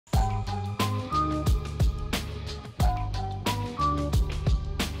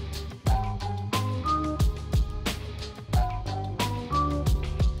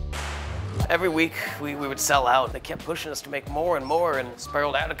Every week we would sell out. They kept pushing us to make more and more and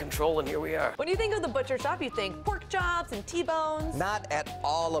spiraled out of control, and here we are. When you think of the butcher shop, you think pork chops and T-bones. Not at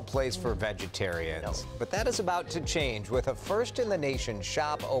all a place for vegetarians. No. But that is about to change with a first-in-the-nation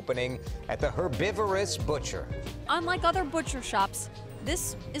shop opening at the Herbivorous Butcher. Unlike other butcher shops,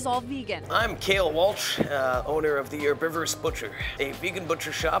 this is all vegan. I'm Cale Walsh, owner of the Herbivorous Butcher, a vegan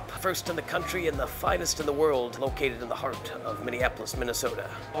butcher shop, first in the country and the finest in the world, located in the heart of Minneapolis, Minnesota.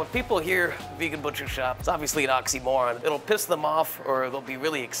 When people hear vegan butcher shop, it's obviously an oxymoron. It'll piss them off or they'll be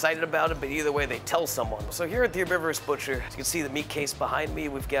really excited about it, but either way they tell someone. So here at the Herbivorous Butcher, as you can see the meat case behind me,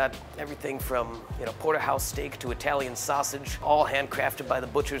 we've got everything from porterhouse steak to Italian sausage, all handcrafted by the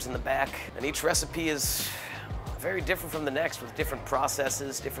butchers in the back. And each recipe is very different from the next, with different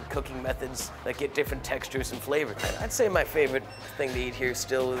processes, different cooking methods that get different textures and flavors. I'd say my favorite thing to eat here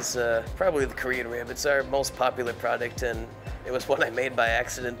still is probably the Korean rib. It's our most popular product, and it was one I made by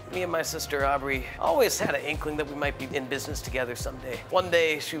accident. Me and my sister Aubrey always had an inkling that we might be in business together someday. One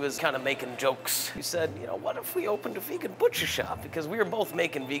day she was kind of making jokes. She said, what if we opened a vegan butcher shop? Because we were both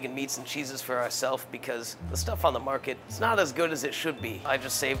making vegan meats and cheeses for ourselves, because the stuff on the market is not as good as it should be. I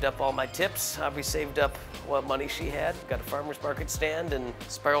just saved up all my tips. Aubrey saved up what money she had, got a farmer's market stand, and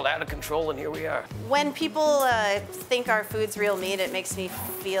spiraled out of control, and here we are. When people think our food's real meat, it makes me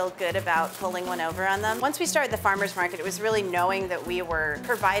feel good about pulling one over on them. Once we started the farmer's market, it was really knowing that we were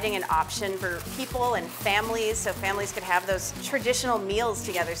providing an option for people and families, so families could have those traditional meals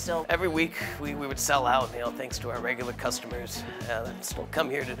together still. Every week we would sell out, thanks to our regular customers that still come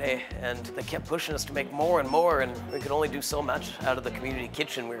here today, and they kept pushing us to make more and more, and we could only do so much out of the community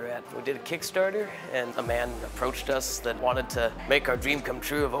kitchen we were at. We did a Kickstarter, and a man approached us that wanted to make our dream come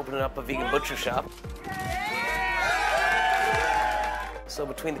true of opening up a vegan butcher shop. So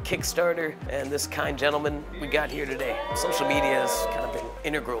between the Kickstarter and this kind gentleman, we got here today. Social media has kind of been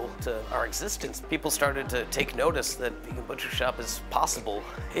integral to our existence. People started to take notice that vegan butcher shop is possible.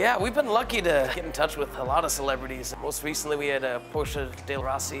 Yeah, we've been lucky to get in touch with a lot of celebrities. Most recently, we had Portia de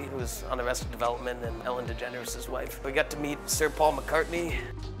Rossi, who was on Arrested Development, and Ellen DeGeneres' wife. We got to meet Sir Paul McCartney.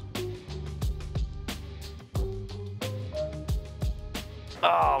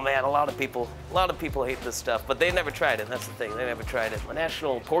 Oh man, a lot of people hate this stuff, but they never tried it. That's the thing, they never tried it. The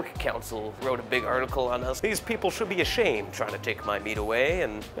National Pork Council wrote a big article on us. These people should be ashamed trying to take my meat away,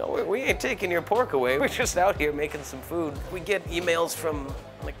 and we ain't taking your pork away. We're just out here making some food. We get emails from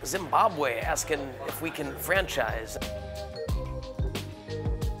like Zimbabwe asking if we can franchise.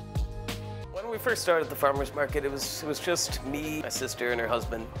 When we first started the farmer's market, it was just me, my sister, and her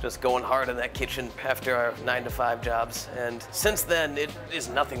husband just going hard in that kitchen after our 9-to-5 jobs. And since then, it is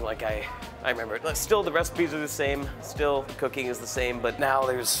nothing like I remember it. Still, the recipes are the same, still the cooking is the same, but now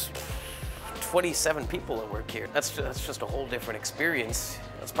there's 27 people that work here. That's just a whole different experience.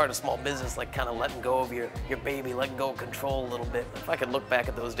 That's part of small business, like kind of letting go of your baby, letting go of control a little bit. If I could look back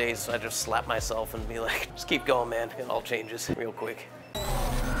at those days, I'd just slap myself and be like, just keep going, man. It all changes real quick.